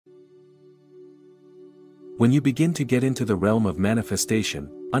When you begin to get into the realm of manifestation,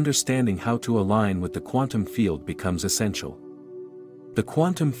 understanding how to align with the quantum field becomes essential. The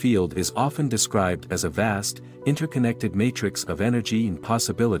quantum field is often described as a vast, interconnected matrix of energy and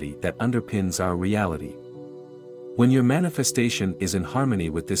possibility that underpins our reality. When your manifestation is in harmony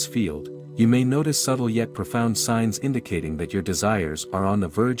with this field, you may notice subtle yet profound signs indicating that your desires are on the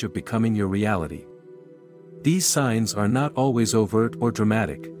verge of becoming your reality. These signs are not always overt or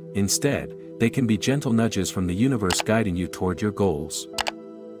dramatic. Instead, they can be gentle nudges from the universe guiding you toward your goals.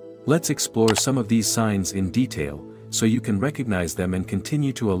 Let's explore some of these signs in detail, so you can recognize them and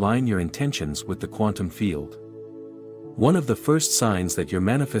continue to align your intentions with the quantum field. One of the first signs that your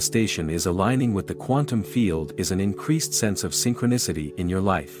manifestation is aligning with the quantum field is an increased sense of synchronicity in your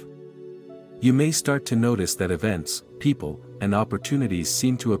life. You may start to notice that events, people, and opportunities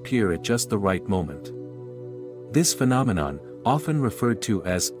seem to appear at just the right moment. This phenomenon, often referred to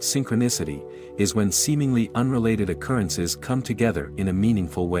as synchronicity, is when seemingly unrelated occurrences come together in a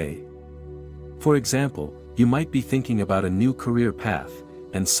meaningful way. For example, you might be thinking about a new career path,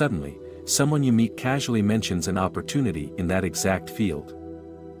 and suddenly, someone you meet casually mentions an opportunity in that exact field.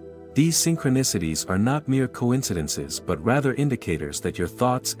 These synchronicities are not mere coincidences but rather indicators that your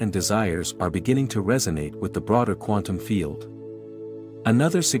thoughts and desires are beginning to resonate with the broader quantum field.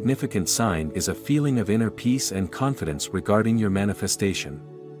 Another significant sign is a feeling of inner peace and confidence regarding your manifestation.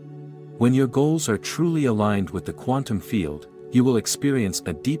 When your goals are truly aligned with the quantum field, you will experience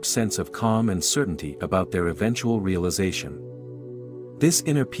a deep sense of calm and certainty about their eventual realization. This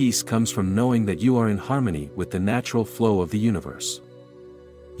inner peace comes from knowing that you are in harmony with the natural flow of the universe.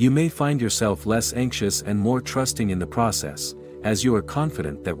 You may find yourself less anxious and more trusting in the process, as you are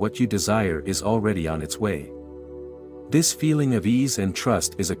confident that what you desire is already on its way. This feeling of ease and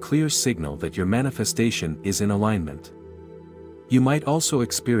trust is a clear signal that your manifestation is in alignment. You might also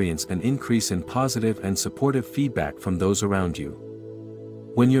experience an increase in positive and supportive feedback from those around you.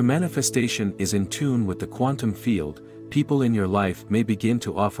 When your manifestation is in tune with the quantum field, people in your life may begin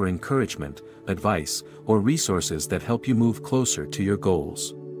to offer encouragement, advice, or resources that help you move closer to your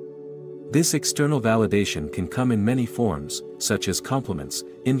goals. This external validation can come in many forms, such as compliments,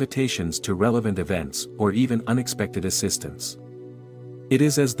 invitations to relevant events, or even unexpected assistance. It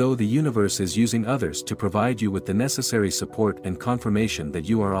is as though the universe is using others to provide you with the necessary support and confirmation that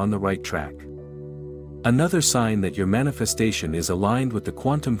you are on the right track. Another sign that your manifestation is aligned with the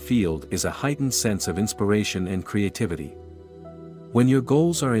quantum field is a heightened sense of inspiration and creativity. When your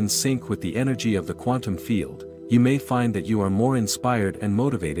goals are in sync with the energy of the quantum field, you may find that you are more inspired and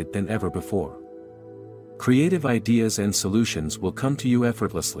motivated than ever before. Creative ideas and solutions will come to you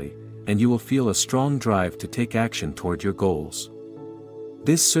effortlessly, and you will feel a strong drive to take action toward your goals.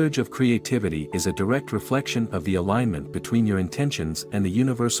 This surge of creativity is a direct reflection of the alignment between your intentions and the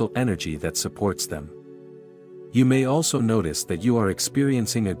universal energy that supports them. You may also notice that you are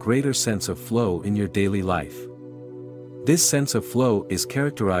experiencing a greater sense of flow in your daily life. This sense of flow is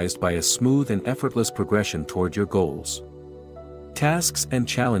characterized by a smooth and effortless progression toward your goals. Tasks and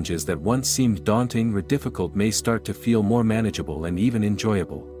challenges that once seemed daunting or difficult may start to feel more manageable and even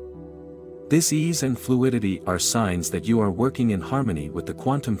enjoyable. This ease and fluidity are signs that you are working in harmony with the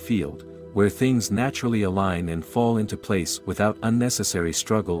quantum field, where things naturally align and fall into place without unnecessary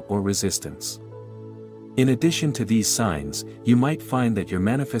struggle or resistance. In addition to these signs, you might find that your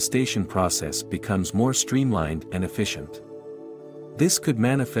manifestation process becomes more streamlined and efficient. This could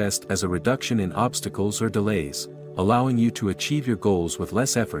manifest as a reduction in obstacles or delays, allowing you to achieve your goals with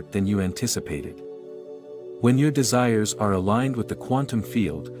less effort than you anticipated. When your desires are aligned with the quantum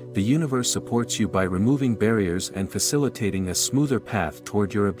field, the universe supports you by removing barriers and facilitating a smoother path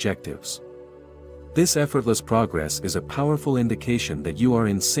toward your objectives. This effortless progress is a powerful indication that you are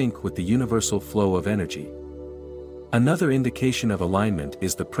in sync with the universal flow of energy. Another indication of alignment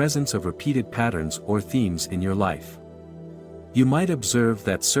is the presence of repeated patterns or themes in your life. You might observe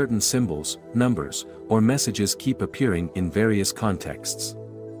that certain symbols, numbers, or messages keep appearing in various contexts.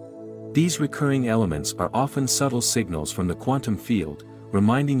 These recurring elements are often subtle signals from the quantum field,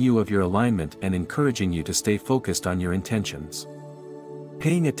 reminding you of your alignment and encouraging you to stay focused on your intentions.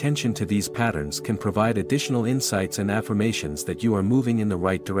 Paying attention to these patterns can provide additional insights and affirmations that you are moving in the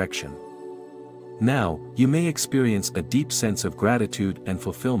right direction. Now, you may experience a deep sense of gratitude and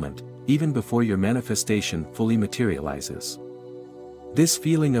fulfillment, even before your manifestation fully materializes. This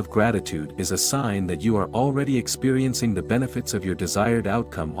feeling of gratitude is a sign that you are already experiencing the benefits of your desired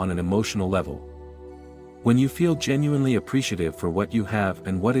outcome on an emotional level. When you feel genuinely appreciative for what you have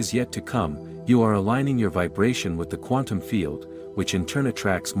and what is yet to come, you are aligning your vibration with the quantum field, which in turn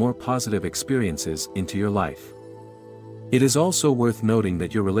attracts more positive experiences into your life. It is also worth noting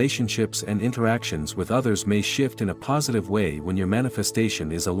that your relationships and interactions with others may shift in a positive way when your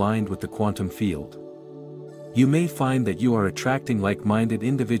manifestation is aligned with the quantum field. You may find that you are attracting like-minded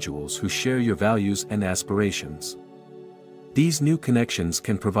individuals who share your values and aspirations. These new connections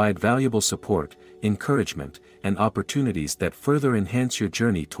can provide valuable support, encouragement, and opportunities that further enhance your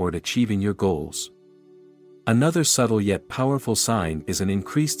journey toward achieving your goals. Another subtle yet powerful sign is an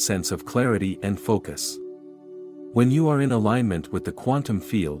increased sense of clarity and focus. When you are in alignment with the quantum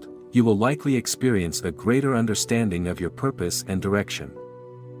field, you will likely experience a greater understanding of your purpose and direction.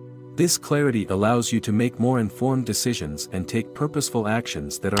 This clarity allows you to make more informed decisions and take purposeful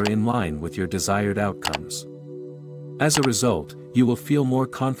actions that are in line with your desired outcomes. As a result, you will feel more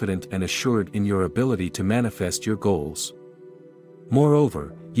confident and assured in your ability to manifest your goals.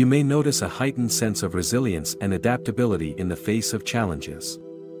 Moreover, you may notice a heightened sense of resilience and adaptability in the face of challenges.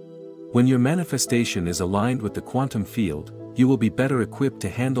 When your manifestation is aligned with the quantum field, you will be better equipped to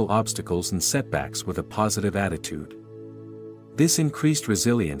handle obstacles and setbacks with a positive attitude. This increased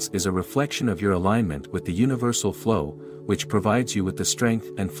resilience is a reflection of your alignment with the universal flow, which provides you with the strength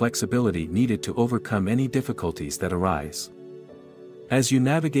and flexibility needed to overcome any difficulties that arise. As you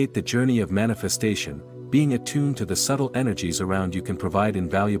navigate the journey of manifestation, being attuned to the subtle energies around you can provide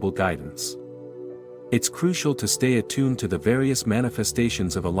invaluable guidance. It's crucial to stay attuned to the various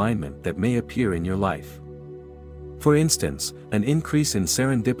manifestations of alignment that may appear in your life. For instance, an increase in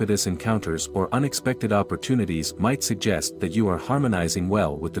serendipitous encounters or unexpected opportunities might suggest that you are harmonizing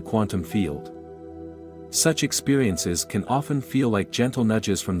well with the quantum field. Such experiences can often feel like gentle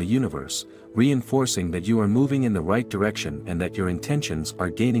nudges from the universe, reinforcing that you are moving in the right direction and that your intentions are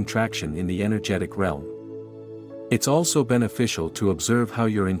gaining traction in the energetic realm. It's also beneficial to observe how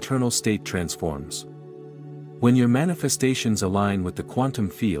your internal state transforms. When your manifestations align with the quantum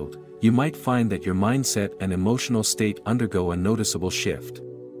field, you might find that your mindset and emotional state undergo a noticeable shift.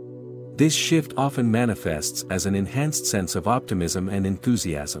 This shift often manifests as an enhanced sense of optimism and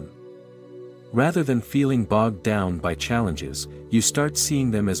enthusiasm. Rather than feeling bogged down by challenges, you start seeing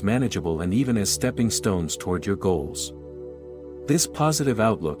them as manageable and even as stepping stones toward your goals. This positive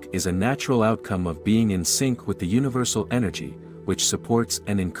outlook is a natural outcome of being in sync with the universal energy, which supports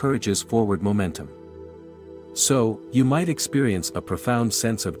and encourages forward momentum. So, you might experience a profound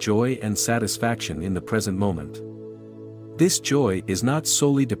sense of joy and satisfaction in the present moment. This joy is not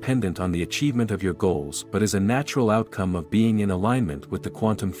solely dependent on the achievement of your goals but is a natural outcome of being in alignment with the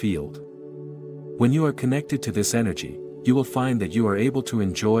quantum field. When you are connected to this energy, you will find that you are able to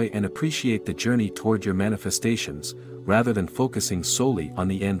enjoy and appreciate the journey toward your manifestations, rather than focusing solely on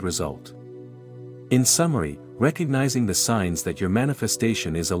the end result. In summary, recognizing the signs that your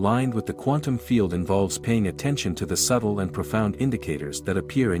manifestation is aligned with the quantum field involves paying attention to the subtle and profound indicators that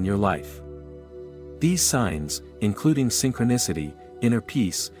appear in your life. These signs, including synchronicity, inner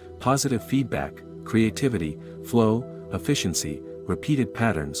peace, positive feedback, creativity, flow, efficiency, repeated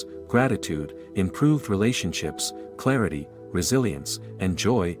patterns, gratitude, improved relationships, clarity, resilience, and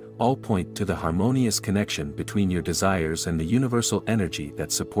joy, all point to the harmonious connection between your desires and the universal energy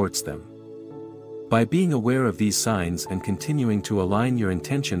that supports them. By being aware of these signs and continuing to align your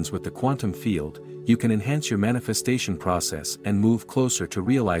intentions with the quantum field, you can enhance your manifestation process and move closer to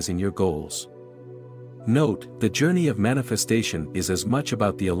realizing your goals. Note, the journey of manifestation is as much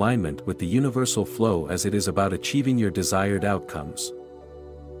about the alignment with the universal flow as it is about achieving your desired outcomes.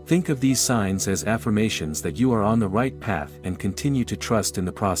 Think of these signs as affirmations that you are on the right path and continue to trust in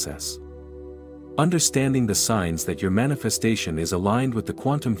the process. Understanding the signs that your manifestation is aligned with the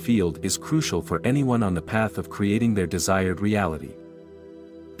quantum field is crucial for anyone on the path of creating their desired reality.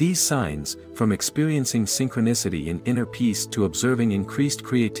 These signs, from experiencing synchronicity and inner peace to observing increased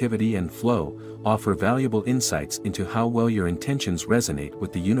creativity and flow, offer valuable insights into how well your intentions resonate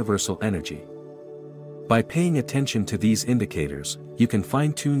with the universal energy. By paying attention to these indicators, you can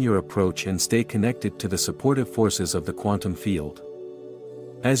fine-tune your approach and stay connected to the supportive forces of the quantum field.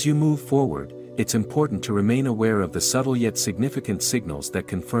 As you move forward, it's important to remain aware of the subtle yet significant signals that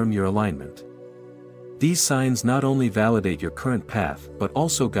confirm your alignment. These signs not only validate your current path but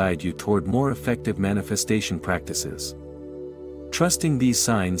also guide you toward more effective manifestation practices. Trusting these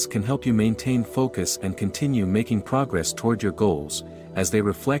signs can help you maintain focus and continue making progress toward your goals, as they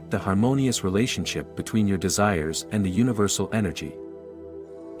reflect the harmonious relationship between your desires and the universal energy.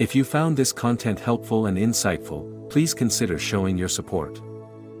 If you found this content helpful and insightful, please consider showing your support.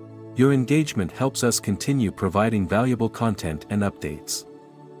 Your engagement helps us continue providing valuable content and updates.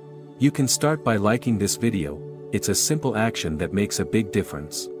 You can start by liking this video. It's a simple action that makes a big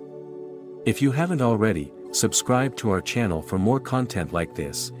difference. If you haven't already, subscribe to our channel for more content like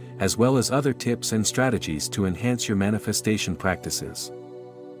this, as well as other tips and strategies to enhance your manifestation practices.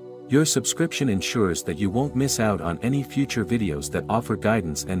 Your subscription ensures that you won't miss out on any future videos that offer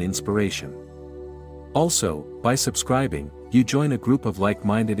guidance and inspiration. Also, by subscribing, you join a group of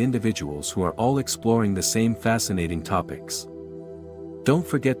like-minded individuals who are all exploring the same fascinating topics. Don't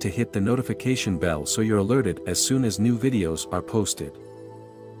forget to hit the notification bell so you're alerted as soon as new videos are posted.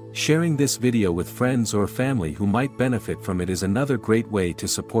 Sharing this video with friends or family who might benefit from it is another great way to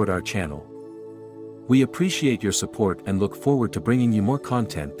support our channel. We appreciate your support and look forward to bringing you more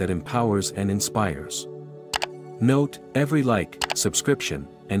content that empowers and inspires. Note, every like, subscription,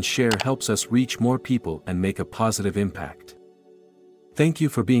 and share helps us reach more people and make a positive impact. Thank you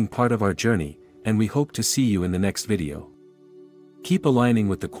for being part of our journey, and we hope to see you in the next video. Keep aligning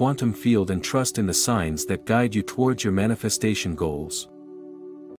with the quantum field and trust in the signs that guide you towards your manifestation goals.